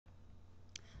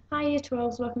Hi Year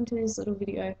 12s, welcome to this little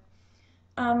video.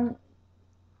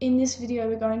 In this video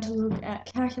we're going to look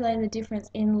at calculating the difference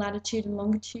in latitude and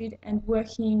longitude and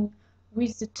working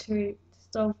with the two to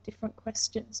solve different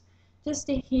questions. Just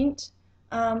a hint,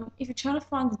 if you're trying to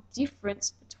find the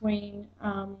difference between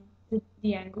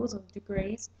the angles or the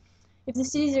degrees, if the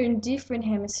cities are in different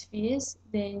hemispheres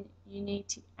then you need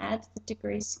to add the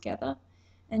degrees together,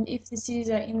 and if the cities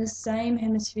are in the same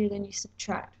hemisphere then you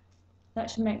subtract. That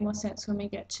should make more sense when we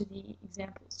get to the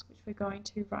examples, which we're going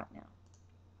to right now.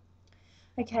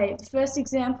 Okay, the first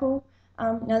example,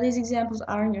 now these examples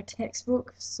are in your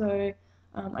textbook, so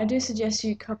I do suggest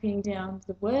you copying down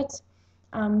the words.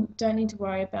 Don't need to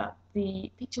worry about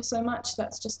the picture so much,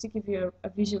 that's just to give you a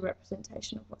visual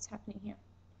representation of what's happening here.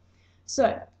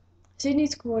 So,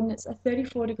 Sydney's coordinates are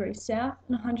 34 degrees south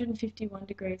and 151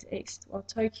 degrees east, while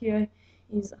Tokyo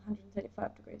is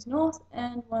 135 degrees north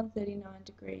and 139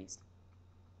 degrees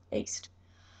east.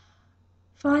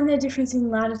 Find the difference in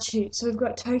latitude. So we've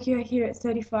got Tokyo here at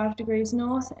 35 degrees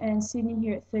north and Sydney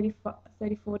here at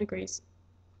 34 degrees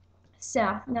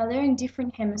south. Now they're in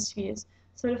different hemispheres,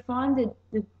 so to find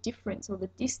the difference or the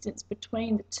distance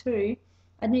between the two,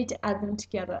 I need to add them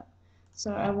together.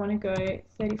 So I want to go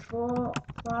 34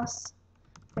 plus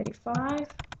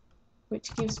 35,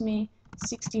 which gives me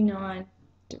 69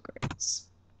 degrees.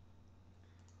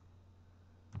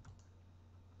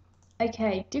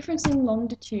 Okay, difference in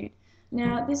longitude.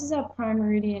 Now this is our prime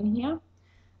meridian here.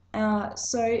 And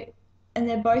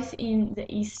they're both in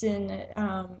the eastern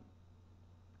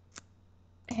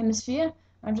hemisphere.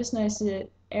 I've just noticed an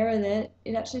error there.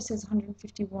 It actually says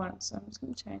 151, so I'm just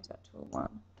going to change that to a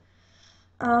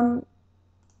 1.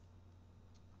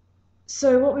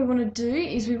 So what we want to do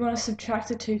is we want to subtract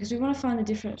the two because we want to find the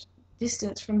different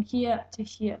distance from here to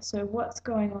here. So what's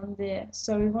going on there?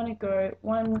 So we want to go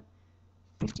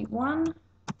 151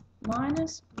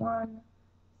 minus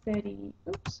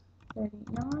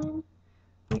 139,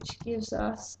 which gives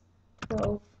us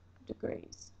 12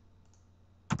 degrees.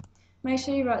 Make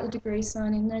sure you write the degree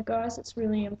sign in there, guys. It's a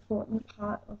really important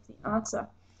part of the answer.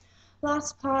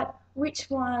 Last part, which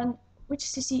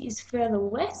city is further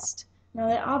west? Now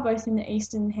they are both in the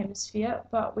eastern hemisphere,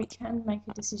 but we can make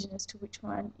a decision as to which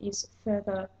one is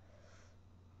further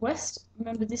west.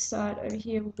 Remember, this side over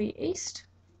here will be east.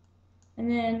 And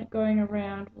then going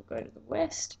around, we'll go to the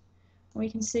west. We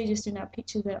can see just in our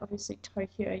picture that obviously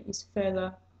Tokyo is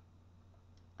further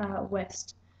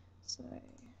west. So,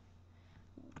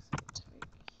 Tokyo.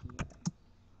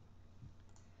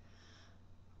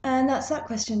 And that's that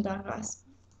question done, guys.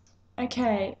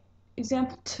 Okay,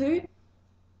 example 2.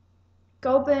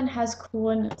 Goulburn has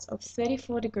coordinates of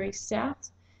 34 degrees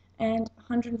south and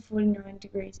 149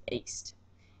 degrees east.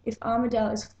 If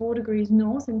Armidale is 4 degrees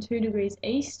north and 2 degrees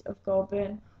east of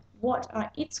Goulburn, what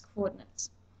are its coordinates?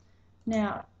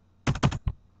 Now,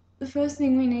 the first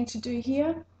thing we need to do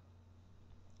here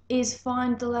is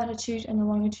find the latitude and the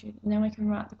longitude, and then we can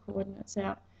write the coordinates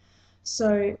out.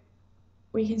 So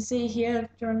we can see here,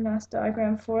 drawn a nice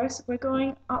diagram for us, we're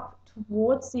going up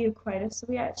towards the equator, so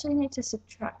we actually need to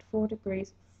subtract 4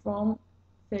 degrees from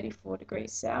 34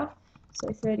 degrees south.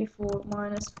 So 34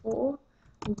 minus 4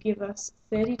 will give us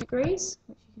 30 degrees,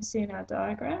 which you can see in our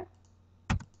diagram.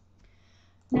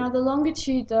 Now the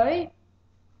longitude though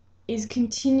is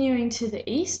continuing to the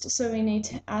east, so we need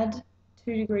to add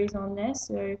 2 degrees on there,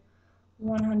 so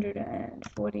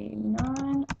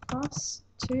 149 plus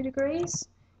 2 degrees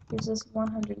gives us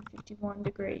 151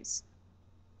 degrees.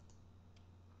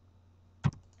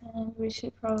 And we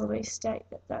should probably state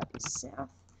that that is south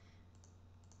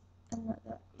and that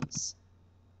that is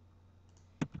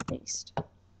east.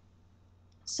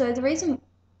 So the reason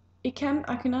I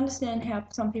can understand how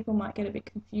some people might get a bit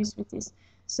confused with this.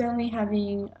 Certainly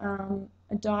having a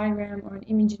diagram or an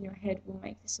image in your head will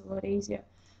make this a lot easier.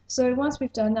 So once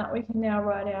we've done that, we can now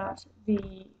write out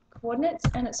the coordinates,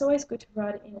 and it's always good to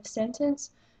write it in a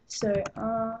sentence. So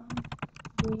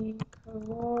the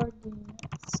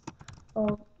coordinates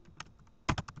of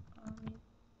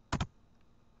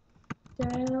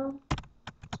Armidale,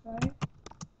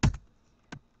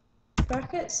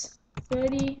 brackets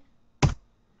 30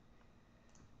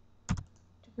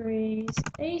 degrees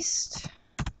east,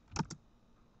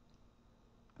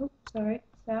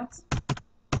 south,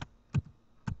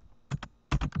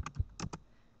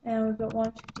 and we've got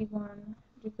 151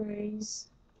 degrees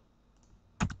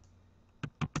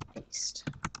east.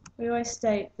 We always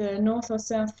state the north or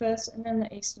south first and then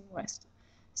the east and west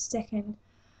second.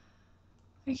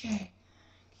 Okay,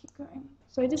 keep going.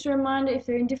 So just a reminder, if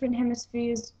they're in different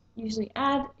hemispheres, usually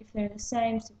add. If they're in the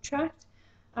same, subtract.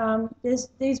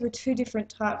 These were two different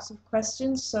types of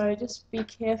questions, so just be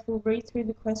careful, read through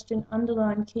the question,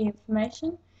 underline key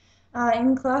information.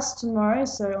 In class tomorrow,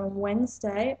 so on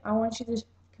Wednesday, I want you to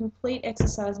complete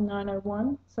exercise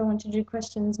 901. So I want you to do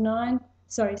questions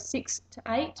 6 to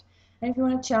 8, and if you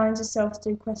want to challenge yourself,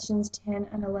 do questions 10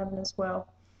 and 11 as well.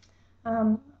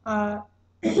 I'll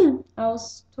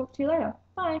talk to you later.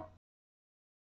 Bye.